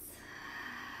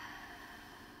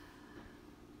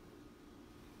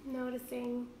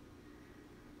 noticing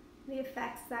the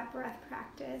effects that breath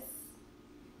practice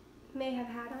may have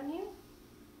had on you.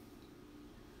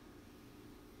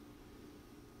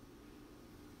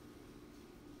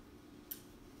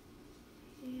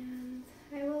 And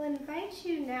I will invite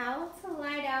you now to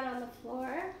lie down on the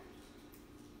floor.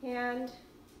 And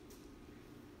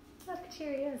look,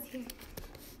 Cheerios here.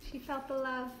 She felt the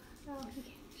love. Oh,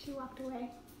 she walked away.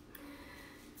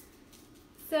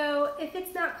 So if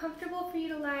it's not comfortable for you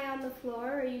to lie on the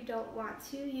floor or you don't want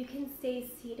to, you can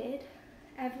stay seated.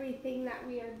 Everything that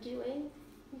we are doing,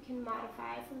 you can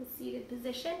modify from the seated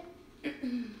position.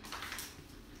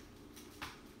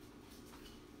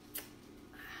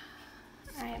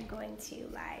 I am going to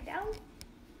lie down.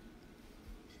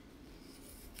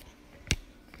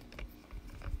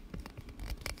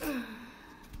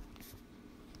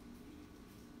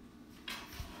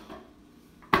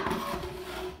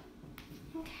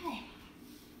 Okay.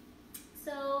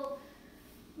 So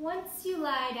once you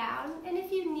lie down, and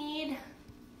if you need,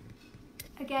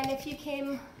 again, if you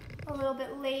came a little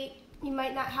bit late, you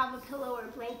might not have a pillow or a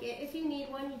blanket. If you need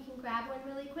one, you can grab one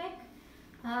really quick.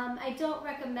 I don't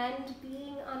recommend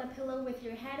being on a pillow with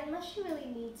your head unless you really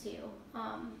need to,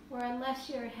 or unless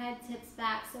your head tips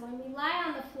back. So when we lie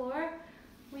on the floor,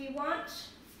 we want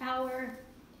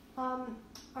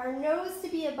our nose to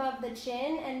be above the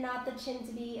chin and not the chin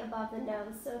to be above the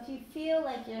nose. So if you feel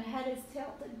like your head is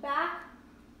tilted back,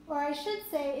 or I should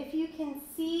say, if you can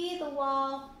see the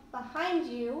wall behind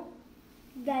you,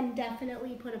 then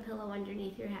definitely put a pillow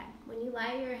underneath your head. When you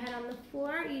lie your head on the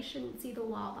floor, you shouldn't see the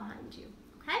wall behind you,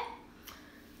 okay?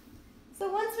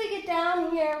 So once we get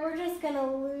down here, we're just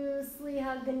gonna loosely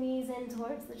hug the knees in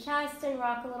towards the chest and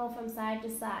rock a little from side to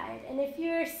side. And if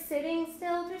you're sitting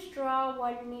still, just draw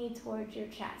one knee towards your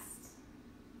chest,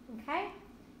 okay?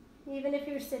 Even if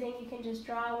you're sitting, you can just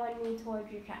draw one knee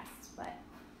towards your chest. But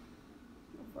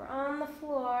if we're on the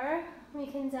floor, we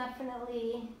can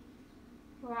definitely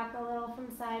rock a little from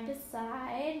side to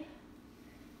side.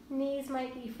 Knees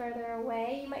might be further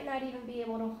away. You might not even be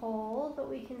able to hold, but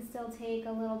we can still take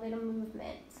a little bit of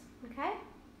movement, okay?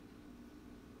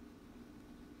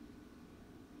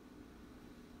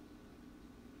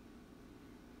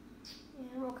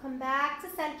 And we'll come back to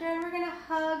center, and we're gonna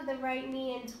hug the right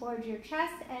knee in towards your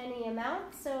chest any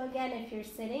amount. So again, if you're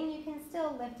sitting, you can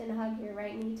still lift and hug your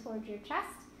right knee towards your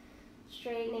chest,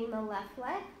 straightening the left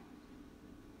leg.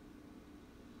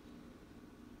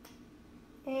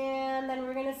 And then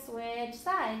we're going to switch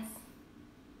sides.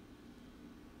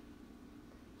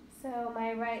 So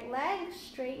my right leg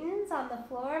straightens on the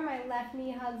floor, my left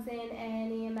knee hugs in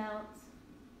any amount.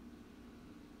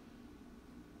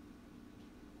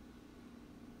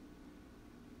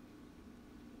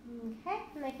 Okay,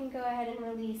 and I can go ahead and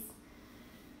release.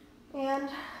 And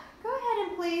go ahead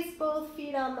and place both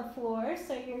feet on the floor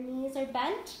so your knees are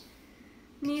bent.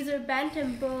 Knees are bent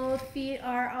and both feet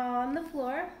are on the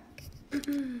floor. Okay,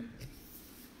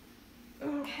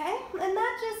 and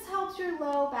that just helps your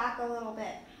low back a little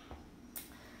bit.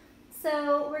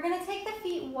 So we're going to take the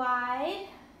feet wide,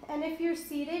 and if you're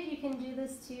seated, you can do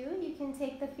this too. You can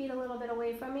take the feet a little bit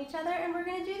away from each other, and we're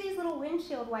going to do these little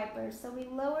windshield wipers. So we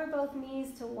lower both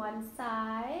knees to one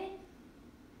side,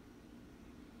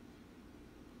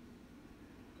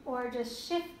 or just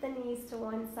shift the knees to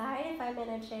one side if I'm in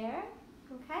a chair,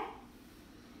 okay?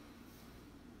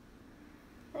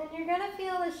 And you're going to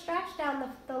feel a stretch down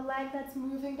the leg that's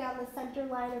moving down the center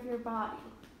line of your body,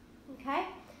 okay?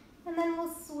 And then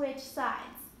we'll switch sides.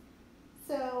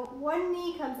 So one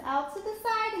knee comes out to the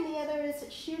side and the other is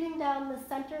shooting down the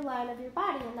center line of your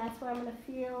body, and that's where I'm going to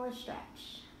feel a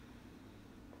stretch.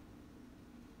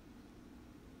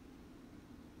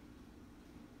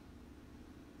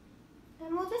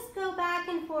 And we'll just go back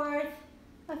and forth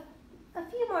a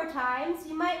few more times.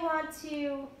 You might want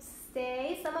to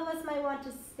stay. Some of us might want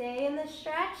to stay in the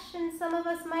stretch, and some of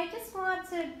us might just want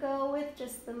to go with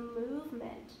just the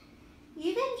movement.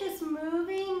 Even just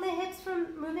moving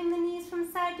the knees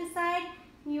from side to side,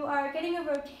 you are getting a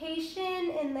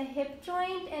rotation in the hip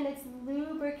joint, and it's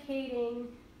lubricating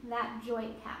that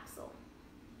joint capsule.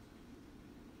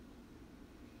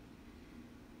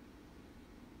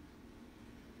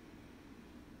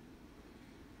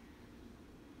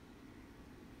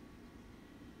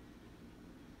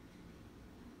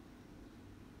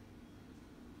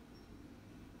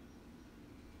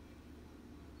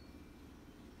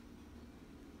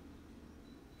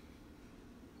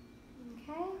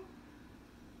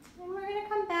 And we're going to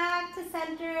come back to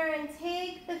center and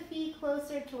take the feet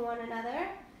closer to one another.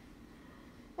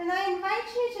 And I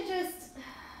invite you to just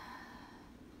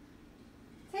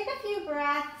take a few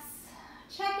breaths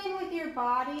check in with your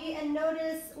body and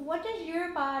notice, what does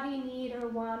your body need or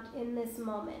want in this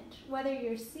moment? Whether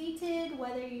you're seated,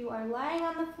 whether you are lying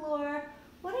on the floor,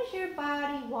 what does your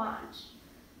body want?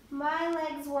 My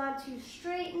legs want to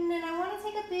straighten and I want to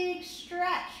take a big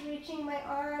stretch, reaching my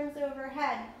arms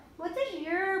overhead. What does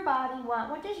your body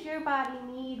want? What does your body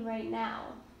need right now?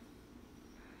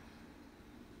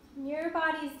 Your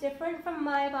body is different from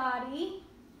my body.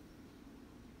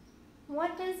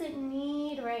 What does it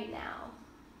need right now?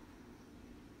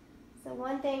 So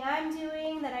one thing I'm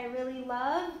doing that I really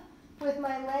love, with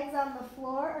my legs on the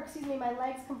floor, or excuse me, my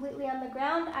legs completely on the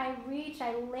ground, I reach,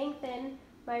 I lengthen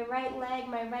my right leg,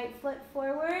 my right foot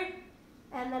forward,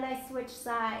 and then I switch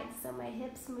sides. So my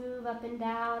hips move up and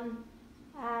down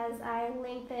as I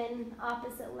lengthen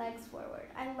opposite legs forward.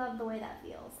 I love the way that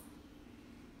feels.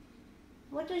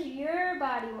 What does your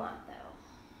body want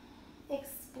though?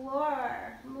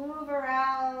 Explore, move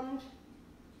around.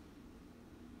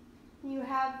 You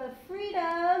have the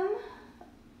freedom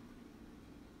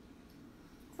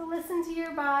to listen to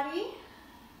your body.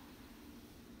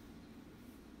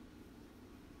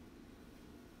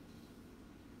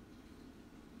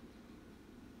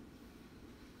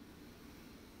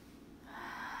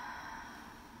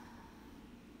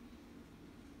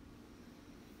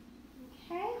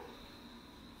 Okay.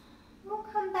 We'll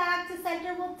come back to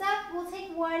center. We'll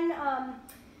take one,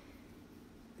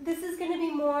 this is going to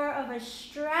be more of a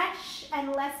stretch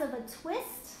and less of a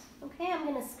twist. Okay, I'm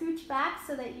going to scooch back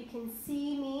so that you can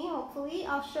see me, hopefully.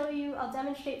 I'll show you, I'll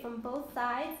demonstrate from both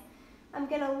sides. I'm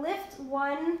going to lift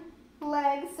one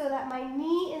leg so that my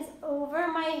knee is over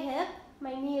my hip.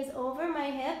 My knee is over my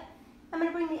hip. I'm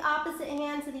going to bring the opposite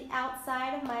hand to the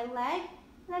outside of my leg.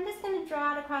 And I'm just going to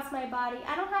draw it across my body.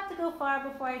 I don't have to go far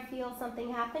before I feel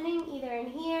something happening, either in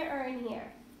here or in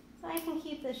here. So I can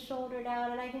keep the shoulder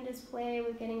down and I can just play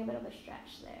with getting a bit of a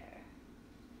stretch there.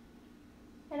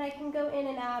 And I can go in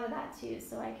and out of that too.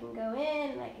 So I can go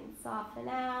in and I can soften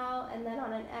out, and then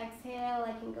on an exhale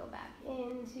I can go back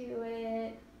into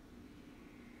it.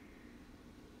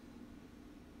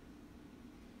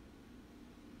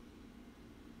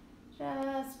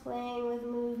 Just playing with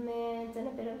movement and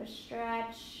a bit of a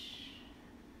stretch.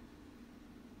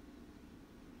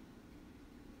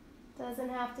 Doesn't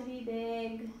have to be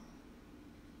big.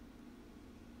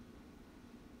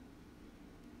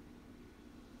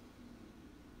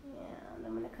 And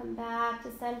I'm going to come back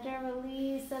to center,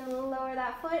 release, and lower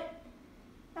that foot.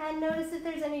 And notice if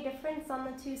there's any difference on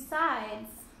the two sides.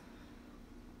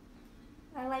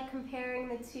 I like comparing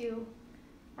the two.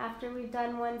 After we've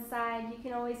done one side, you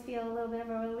can always feel a little bit of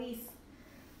a release.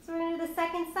 So we're going to do the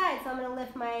second side. So I'm going to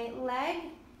lift my leg,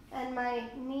 and my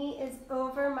knee is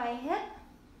over my hip,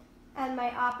 and my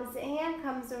opposite hand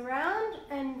comes around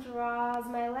and draws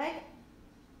my leg.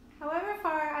 However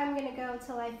far I'm going to go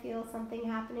till I feel something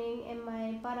happening in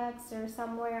my buttocks or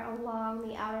somewhere along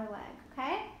the outer leg,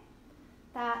 okay?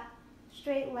 That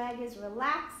straight leg is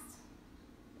relaxed.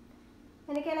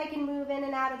 And again, I can move in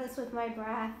and out of this with my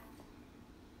breath.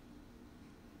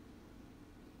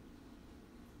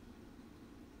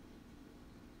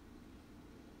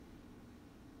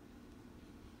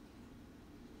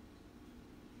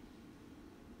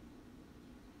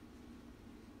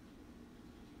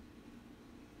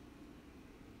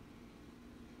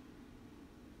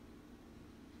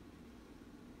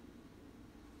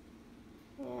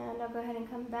 And I'll go ahead and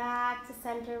come back to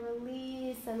center,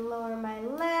 release, and lower my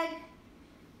leg.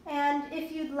 And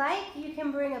if you'd like, you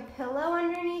can bring a pillow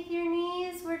underneath your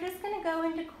knees. We're just going to go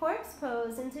into corpse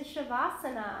pose, into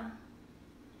Shavasana.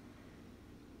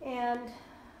 And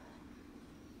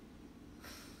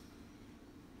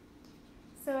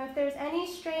so if there's any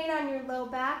strain on your low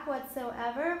back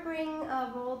whatsoever, bring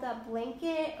a rolled up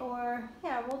blanket, or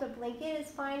a rolled up blanket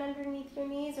is fine underneath your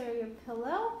knees, or your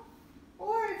pillow.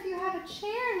 Or if you have a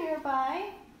chair nearby,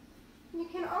 you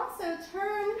can also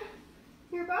turn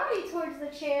your body towards the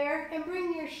chair and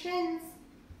bring your shins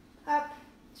up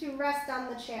to rest on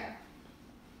the chair.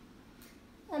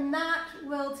 And that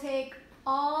will take a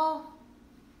lot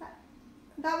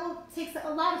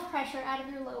of pressure out of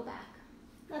your low back.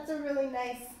 That's a really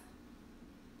nice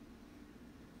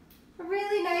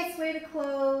way to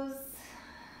close.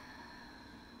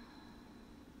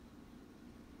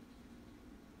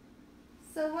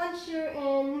 So once you're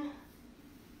in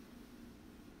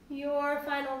your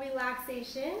final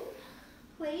relaxation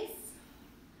place,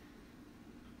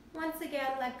 once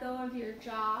again, let go of your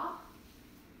jaw.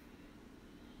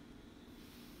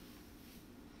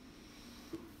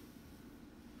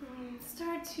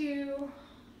 Start to,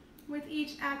 with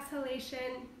each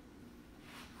exhalation,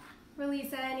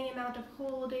 release any amount of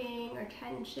holding or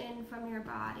tension from your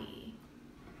body.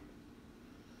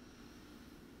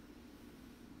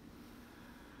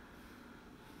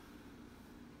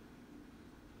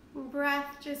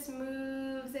 Breath just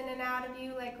moves in and out of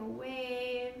you like a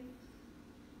wave.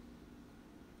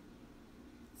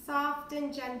 Soft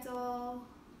and gentle.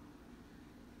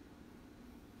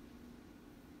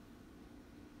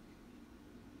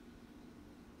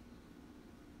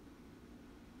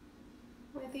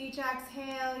 With each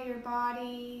exhale, your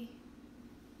body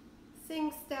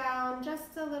sinks down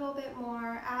just a little bit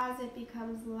more as it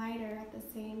becomes lighter at the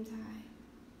same time.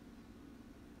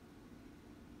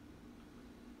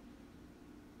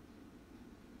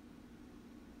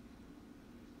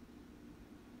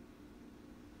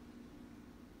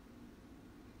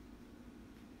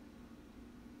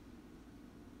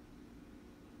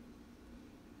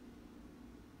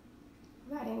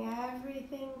 Letting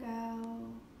everything go.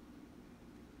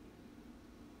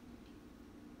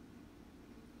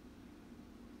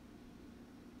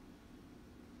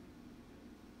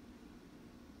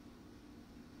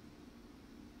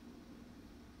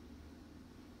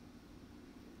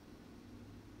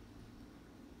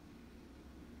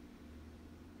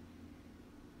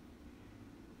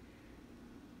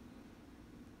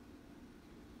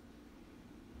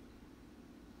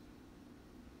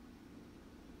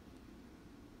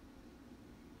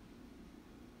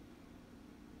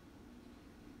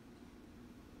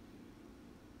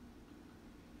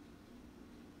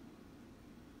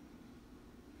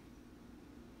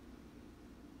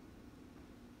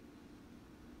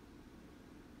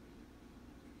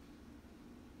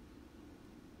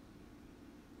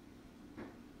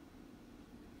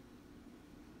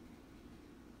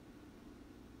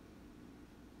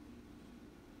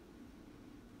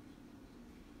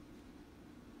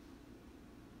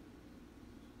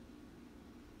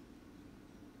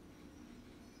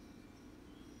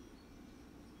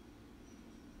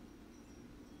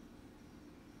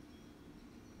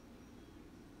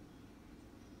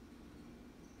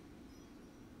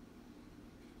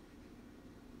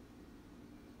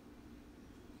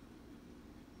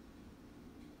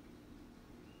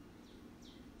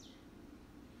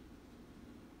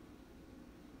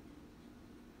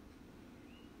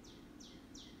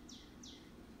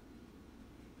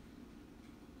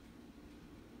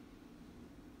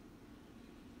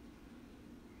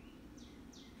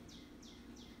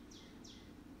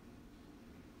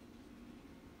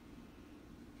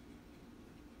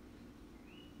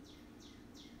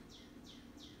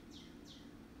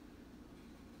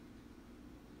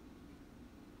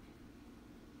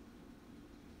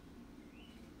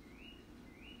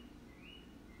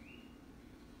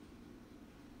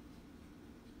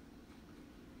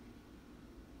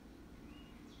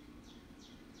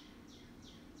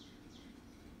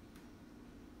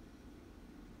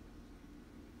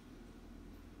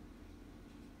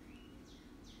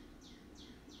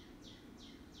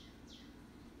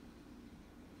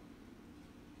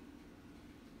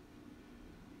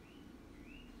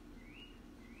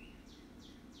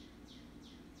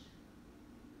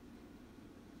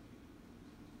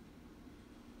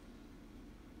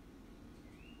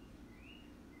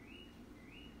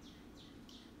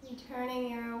 Returning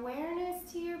your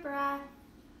awareness to your breath.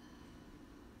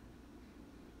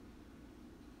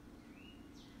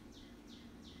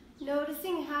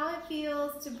 Noticing how it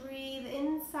feels to breathe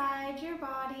inside your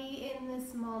body in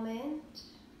this moment.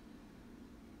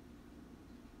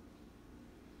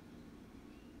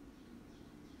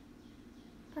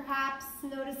 Perhaps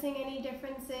noticing any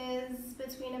differences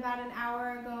between about an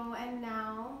hour ago and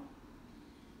now.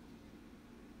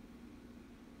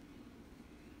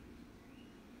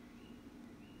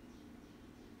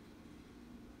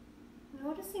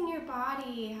 Noticing your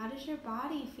body. How does your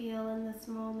body feel in this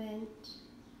moment?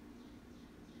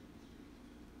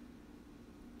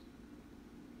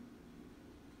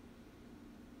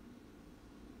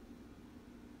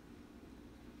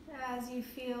 As you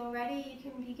feel ready,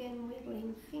 you can begin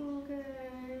wiggling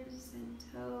fingers and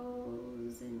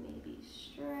toes and maybe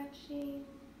stretching.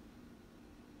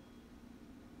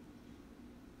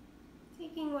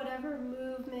 Taking whatever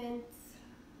movements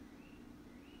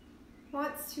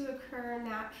wants to occur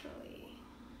naturally.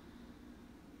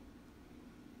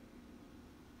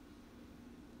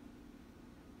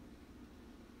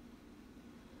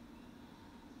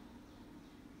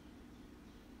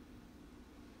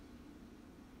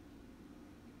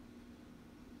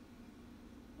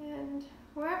 And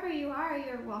wherever you are,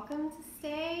 you're welcome to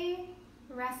stay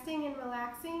resting and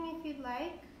relaxing if you'd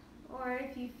like, or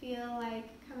if you feel like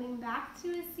coming back to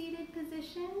a seated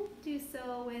position, do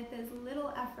so with as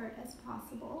little effort as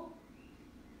possible.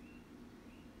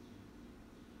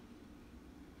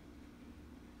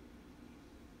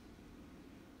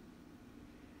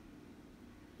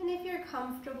 And if if you're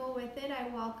comfortable with it, I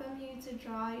welcome you to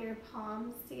draw your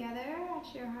palms together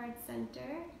at your heart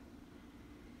center.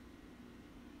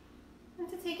 And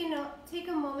to take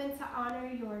a moment to honor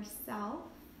yourself.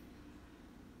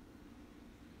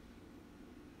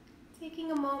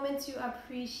 Taking a moment to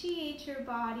appreciate your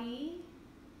body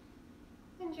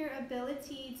and your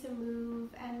ability to move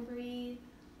and breathe.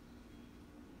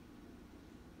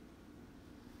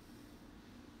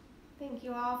 Thank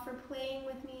you all for playing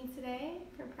with me today,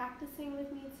 for practicing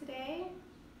with me today.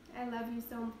 I love you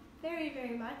so very,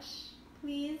 very much.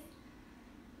 Please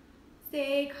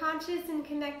stay conscious and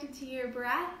connected to your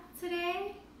breath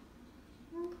today.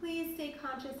 And please stay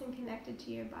conscious and connected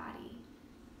to your body.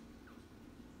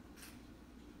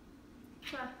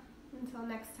 Until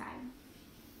next time.